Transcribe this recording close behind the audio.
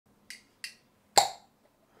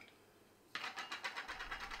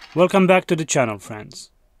Welcome back to the channel,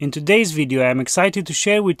 friends. In today's video I am excited to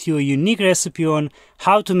share with you a unique recipe on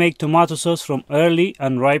how to make tomato sauce from early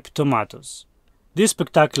unripe tomatoes. This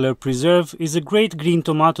spectacular preserve is a great green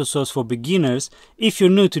tomato sauce for beginners if you're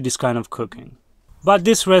new to this kind of cooking. But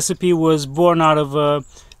this recipe was born out of a,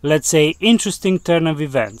 let's say, interesting turn of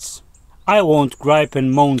events. I won't gripe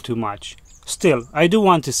and moan too much. Still, I do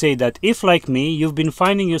want to say that if, like me, you've been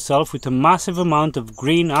finding yourself with a massive amount of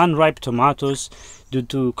green unripe tomatoes due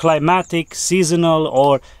to climatic, seasonal,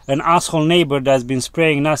 or an asshole neighbor that's been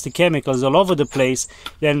spraying nasty chemicals all over the place,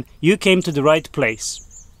 then you came to the right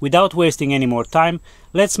place. Without wasting any more time,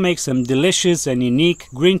 let's make some delicious and unique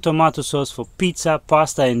green tomato sauce for pizza,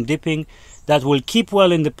 pasta and dipping that will keep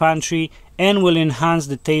well in the pantry and will enhance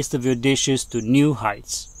the taste of your dishes to new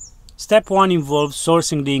heights. Step 1 involves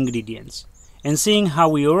sourcing the ingredients. And seeing how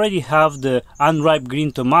we already have the unripe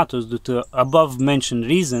green tomatoes due to above mentioned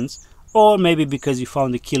reasons, or maybe because you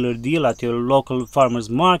found a killer deal at your local farmer's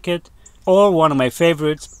market, or one of my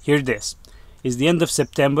favorites, hear this. It's the end of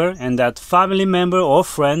September and that family member or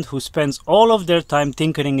friend who spends all of their time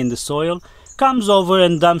tinkering in the soil comes over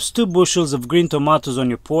and dumps 2 bushels of green tomatoes on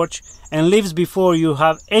your porch and leaves before you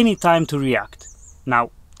have any time to react.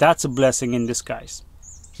 Now, that's a blessing in disguise.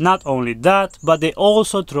 Not only that, but they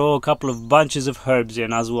also throw a couple of bunches of herbs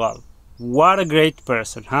in as well. What a great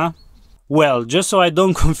person, huh? Well, just so I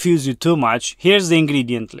don't confuse you too much, here's the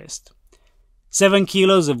ingredient list. 7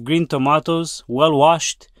 kilos of green tomatoes, well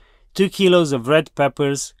washed, 2 kilos of red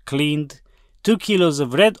peppers, cleaned, 2 kilos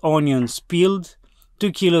of red onions, peeled,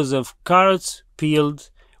 2 kilos of carrots, peeled,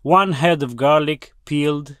 1 head of garlic,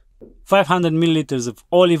 peeled, 500 milliliters of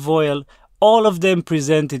olive oil, all of them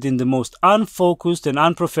presented in the most unfocused and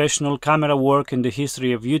unprofessional camera work in the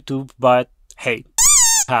history of YouTube, but hey,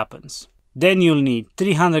 it happens. Then you'll need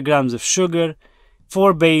 300 grams of sugar,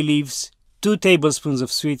 4 bay leaves, 2 tablespoons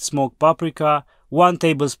of sweet smoked paprika, 1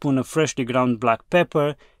 tablespoon of freshly ground black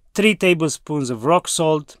pepper, 3 tablespoons of rock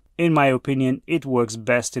salt. In my opinion, it works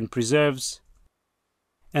best in preserves.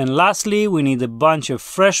 And lastly, we need a bunch of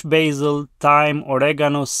fresh basil, thyme,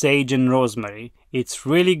 oregano, sage and rosemary. It's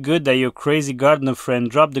really good that your crazy gardener friend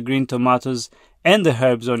dropped the green tomatoes and the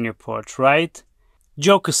herbs on your porch, right?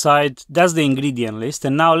 Joke aside, that's the ingredient list,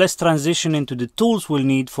 and now let's transition into the tools we'll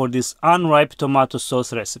need for this unripe tomato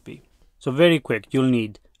sauce recipe. So very quick, you'll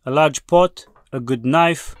need a large pot, a good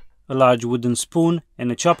knife, a large wooden spoon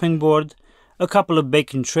and a chopping board, a couple of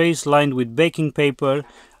baking trays lined with baking paper,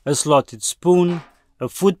 a slotted spoon, a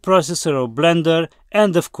food processor or blender,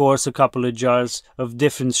 and of course a couple of jars of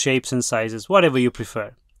different shapes and sizes, whatever you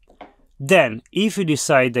prefer. Then, if you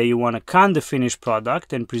decide that you want to can the finished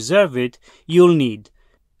product and preserve it, you'll need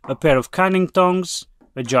a pair of canning tongs,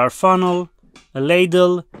 a jar funnel, a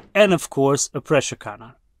ladle, and of course a pressure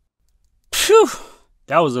canner. Phew!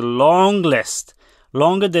 That was a long list,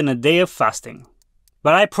 longer than a day of fasting.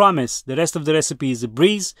 But I promise, the rest of the recipe is a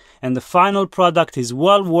breeze and the final product is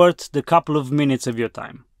well worth the couple of minutes of your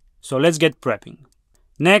time. So let's get prepping.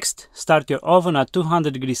 Next, start your oven at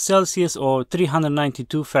 200 degrees Celsius or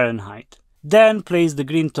 392 Fahrenheit. Then place the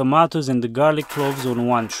green tomatoes and the garlic cloves on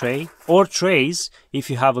one tray, or trays if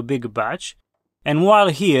you have a bigger batch. And while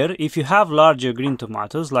here, if you have larger green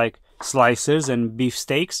tomatoes like slicers and beef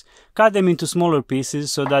steaks, cut them into smaller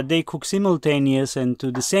pieces so that they cook simultaneous and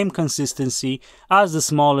to the same consistency as the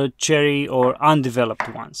smaller cherry or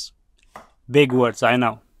undeveloped ones. Big words, I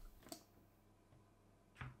know.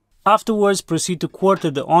 Afterwards, proceed to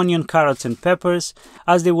quarter the onion, carrots and peppers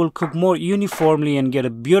as they will cook more uniformly and get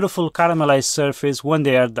a beautiful caramelized surface when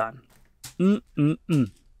they are done.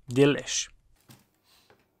 Delish.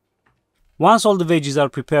 Once all the veggies are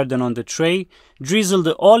prepared and on the tray, drizzle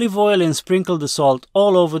the olive oil and sprinkle the salt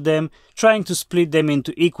all over them, trying to split them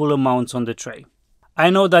into equal amounts on the tray.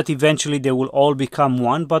 I know that eventually they will all become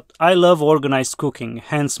one, but I love organized cooking,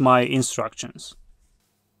 hence my instructions.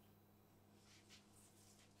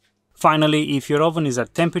 Finally, if your oven is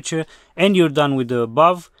at temperature and you're done with the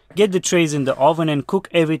above, get the trays in the oven and cook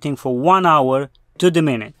everything for 1 hour to the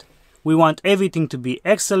minute. We want everything to be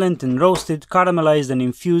excellent and roasted, caramelized and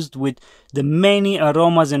infused with the many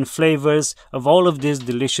aromas and flavors of all of these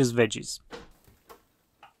delicious veggies.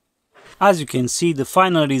 As you can see, the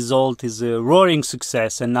final result is a roaring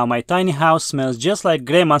success and now my tiny house smells just like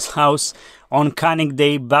Grandma's house on canning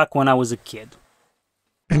day back when I was a kid.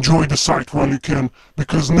 Enjoy the sight while you can,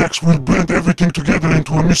 because next we'll blend everything together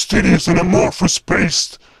into a mysterious and amorphous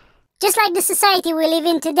paste. Just like the society we live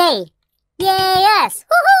in today. Yes!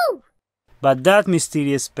 Woohoo! But that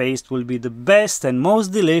mysterious paste will be the best and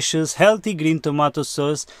most delicious healthy green tomato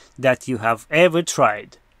sauce that you have ever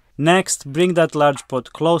tried. Next, bring that large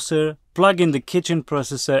pot closer, plug in the kitchen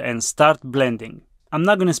processor and start blending. I'm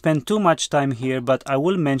not going to spend too much time here, but I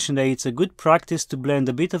will mention that it's a good practice to blend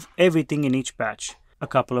a bit of everything in each batch. A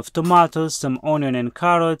couple of tomatoes, some onion and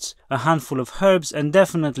carrots, a handful of herbs, and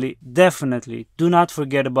definitely do not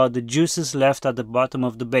forget about the juices left at the bottom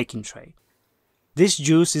of the baking tray. This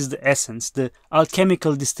juice is the essence, the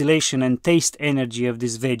alchemical distillation and taste energy of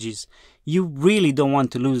these veggies. You really don't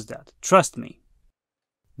want to lose that, trust me.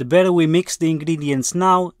 The better we mix the ingredients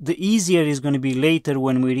now, the easier it's going to be later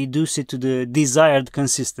when we reduce it to the desired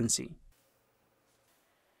consistency.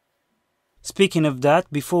 Speaking of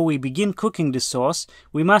that, before we begin cooking the sauce,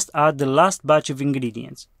 we must add the last batch of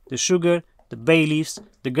ingredients: the sugar, the bay leaves,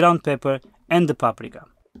 the ground pepper, and the paprika.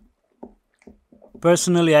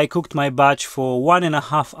 Personally, I cooked my batch for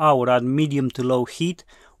 1.5 hours at medium to low heat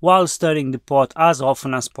while stirring the pot as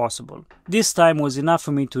often as possible. This time was enough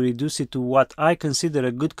for me to reduce it to what I consider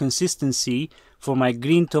a good consistency for my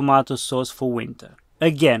green tomato sauce for winter.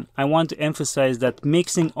 Again, I want to emphasize that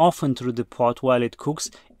mixing often through the pot while it cooks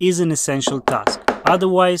is an essential task.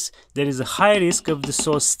 Otherwise, there is a high risk of the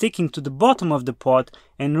sauce sticking to the bottom of the pot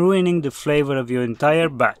and ruining the flavor of your entire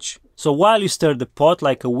batch. So while you stir the pot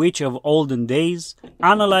like a witch of olden days,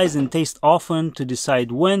 analyze and taste often to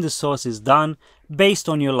decide when the sauce is done based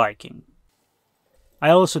on your liking. I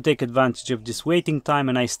also take advantage of this waiting time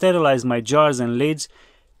and I sterilize my jars and lids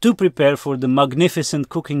to prepare for the magnificent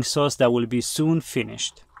cooking sauce that will be soon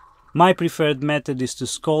finished. My preferred method is to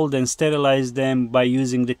scald and sterilize them by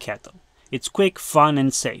using the kettle. It's quick, fun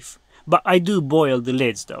and safe, but I do boil the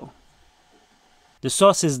lids though. The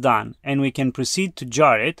sauce is done and we can proceed to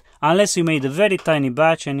jar it, unless you made a very tiny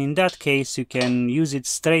batch, and in that case you can use it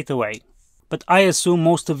straight away. But I assume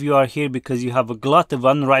most of you are here because you have a glut of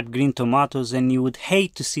unripe green tomatoes and you would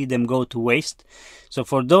hate to see them go to waste. So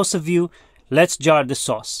for those of you, let's jar the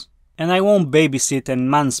sauce. And I won't babysit and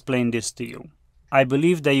mansplain this to you. I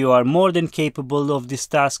believe that you are more than capable of this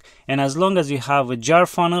task, and as long as you have a jar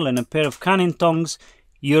funnel and a pair of canning tongs,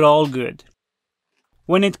 you're all good.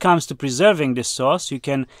 When it comes to preserving this sauce, you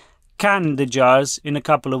can can the jars in a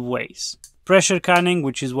couple of ways. Pressure canning,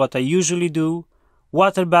 which is what I usually do,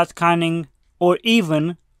 water bath canning, or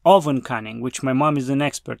even oven canning, which my mom is an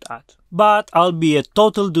expert at. But I'll be a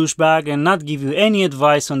total douchebag and not give you any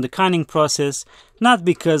advice on the canning process, not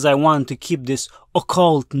because I want to keep this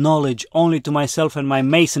occult knowledge only to myself and my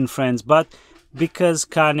Mason friends, but because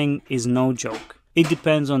canning is no joke. It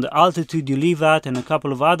depends on the altitude you live at and a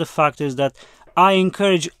couple of other factors that I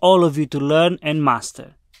encourage all of you to learn and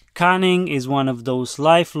master. Canning is one of those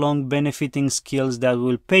lifelong benefiting skills that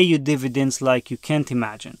will pay you dividends like you can't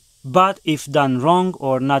imagine. But if done wrong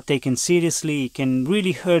or not taken seriously, it can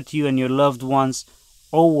really hurt you and your loved ones,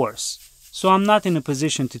 or worse. So I'm not in a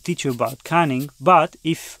position to teach you about canning, but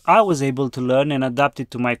if I was able to learn and adapt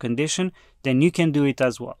it to my condition, then you can do it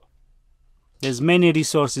as well. There's many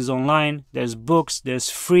resources online, there's books,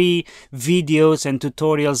 there's free videos and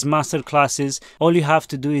tutorials, masterclasses. All you have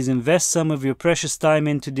to do is invest some of your precious time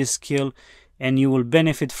into this skill and you will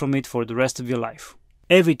benefit from it for the rest of your life.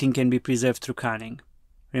 Everything can be preserved through canning.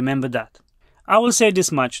 Remember that. I will say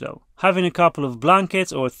this much though, having a couple of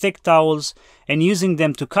blankets or thick towels and using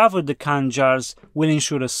them to cover the canned jars will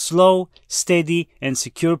ensure a slow, steady and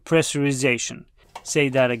secure pressurization. Say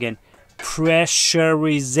that again.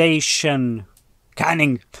 Pressurization.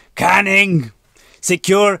 Canning!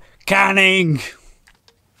 Secure canning!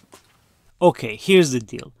 Okay, here's the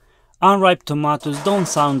deal. Unripe tomatoes don't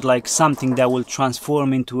sound like something that will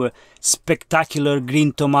transform into a spectacular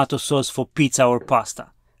green tomato sauce for pizza or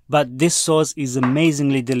pasta. But this sauce is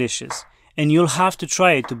amazingly delicious, and you'll have to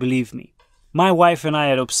try it to believe me. My wife and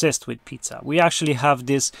I are obsessed with pizza. We actually have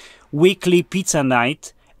this weekly pizza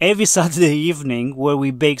night every Saturday evening where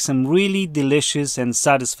we bake some really delicious and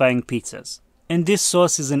satisfying pizzas. And this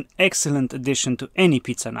sauce is an excellent addition to any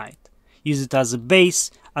pizza night. Use it as a base,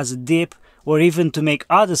 as a dip, or even to make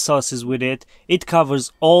other sauces with it. It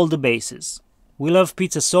covers all the bases. We love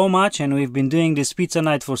pizza so much and we've been doing this pizza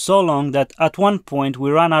night for so long that at one point we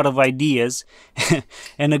ran out of ideas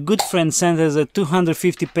and a good friend sent us a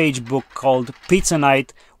 250-page book called Pizza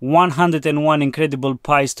Night 101 Incredible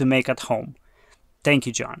Pies to Make at Home. Thank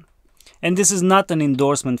you, John. And this is not an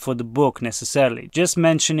endorsement for the book necessarily, just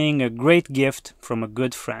mentioning a great gift from a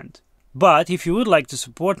good friend. But if you would like to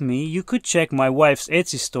support me, you could check my wife's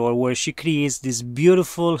Etsy store where she creates these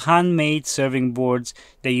beautiful handmade serving boards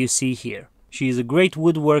that you see here. She is a great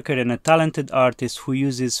woodworker and a talented artist who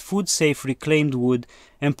uses food-safe reclaimed wood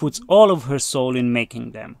and puts all of her soul in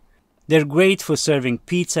making them. They're great for serving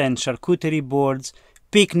pizza and charcuterie boards,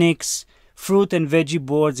 picnics, fruit and veggie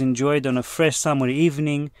boards enjoyed on a fresh summer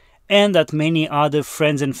evening, and at many other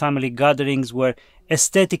friends and family gatherings where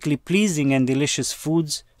aesthetically pleasing and delicious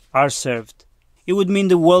foods are served. It would mean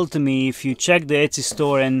the world to me if you check the Etsy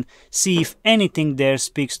store and see if anything there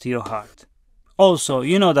speaks to your heart. Also,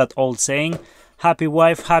 you know that old saying, happy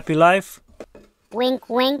wife, happy life? Wink,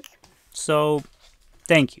 wink. So,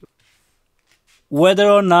 thank you. Whether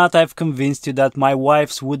or not I've convinced you that my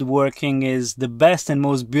wife's woodworking is the best and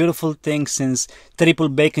most beautiful thing since triple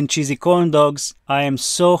bacon cheesy corn dogs, I am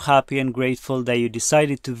so happy and grateful that you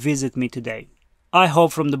decided to visit me today. I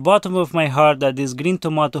hope from the bottom of my heart that this green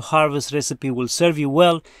tomato harvest recipe will serve you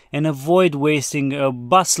well and avoid wasting a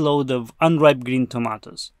busload of unripe green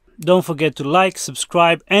tomatoes. Don't forget to like,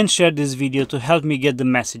 subscribe and share this video to help me get the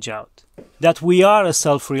message out. That we are a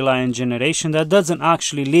self-reliant generation that doesn't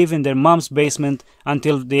actually live in their mom's basement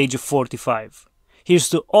until the age of 45. Here's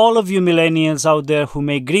to all of you millennials out there who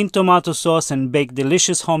make green tomato sauce and bake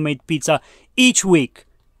delicious homemade pizza each week.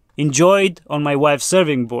 Enjoyed on my wife's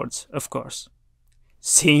serving boards, of course.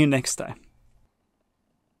 See you next time.